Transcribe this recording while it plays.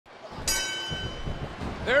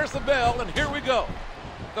There's the bell, and here we go.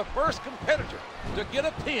 The first competitor to get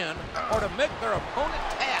a pin or to make their opponent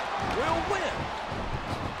tap will win.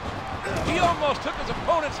 He almost took his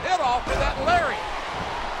opponent's head off with that lariat.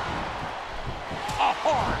 A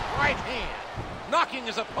hard right hand, knocking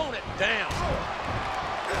his opponent down.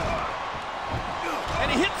 And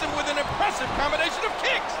he hits him with an impressive combination of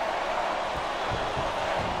kicks.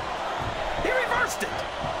 He reversed it.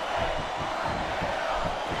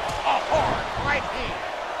 A hard right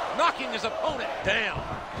hand, knocking his opponent down.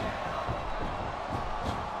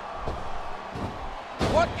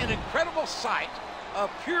 What an incredible sight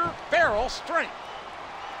of pure feral strength.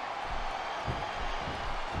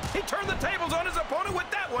 He turned the tables on his opponent with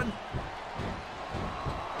that one.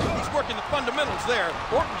 He's working the fundamentals there.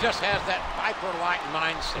 Orton just has that Viper-like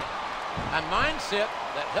mindset. A mindset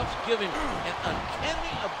that helps give him an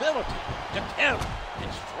uncanny ability to counter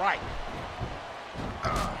and strike.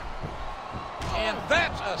 And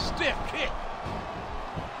that's a stiff kick.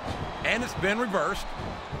 And it's been reversed.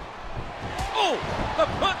 Oh, the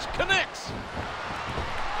punch connects.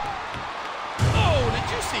 Oh, did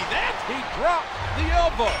you see that? He dropped the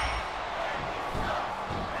elbow.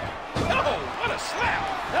 Oh, what a slap.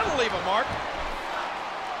 That'll leave a mark.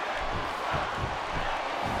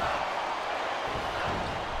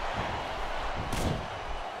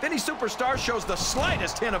 If any superstar shows the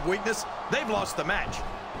slightest hint of weakness, they've lost the match.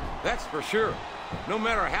 That's for sure. No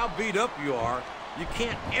matter how beat up you are, you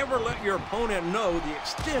can't ever let your opponent know the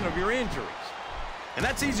extent of your injuries. And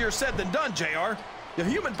that's easier said than done, JR. The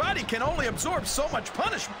human body can only absorb so much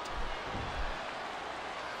punishment.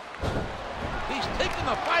 He's taking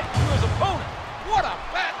the fight to his opponent. What a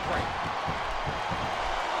back break.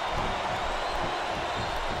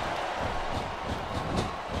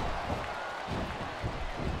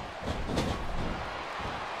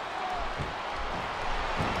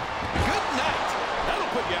 Good night. That'll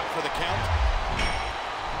put you out for the count.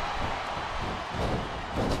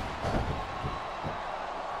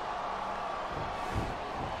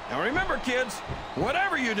 Now remember, kids,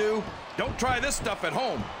 whatever you do, don't try this stuff at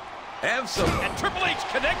home. Have some. And Triple H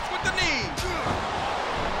connects with the knee.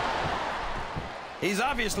 He's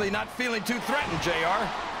obviously not feeling too threatened, JR.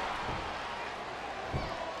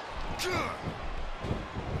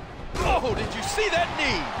 Oh, did you see that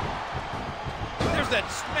knee? There's that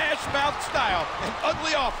smash mouth style and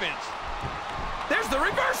ugly offense. There's the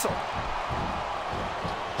reversal.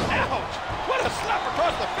 Ouch! What a slap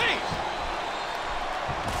across the face.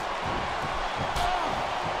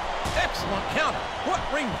 Excellent counter. What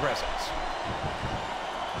ring presence.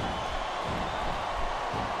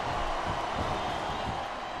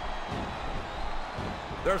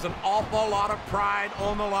 There's an awful lot of pride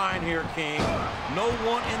on the line here, King. No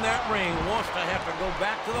one in that ring wants to have to go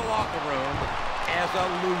back to the locker room as a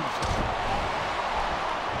loser.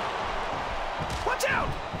 Watch out!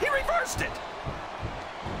 He reversed it!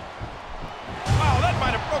 Wow, that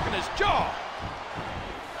might have broken his jaw.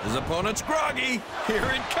 His opponent's groggy. Here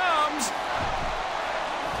it comes.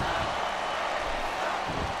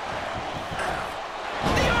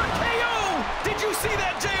 The RKO! Did you see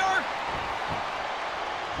that, JR?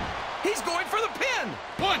 He's going for the pin.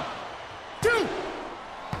 1, 2,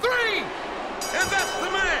 3, and that's the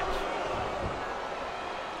match.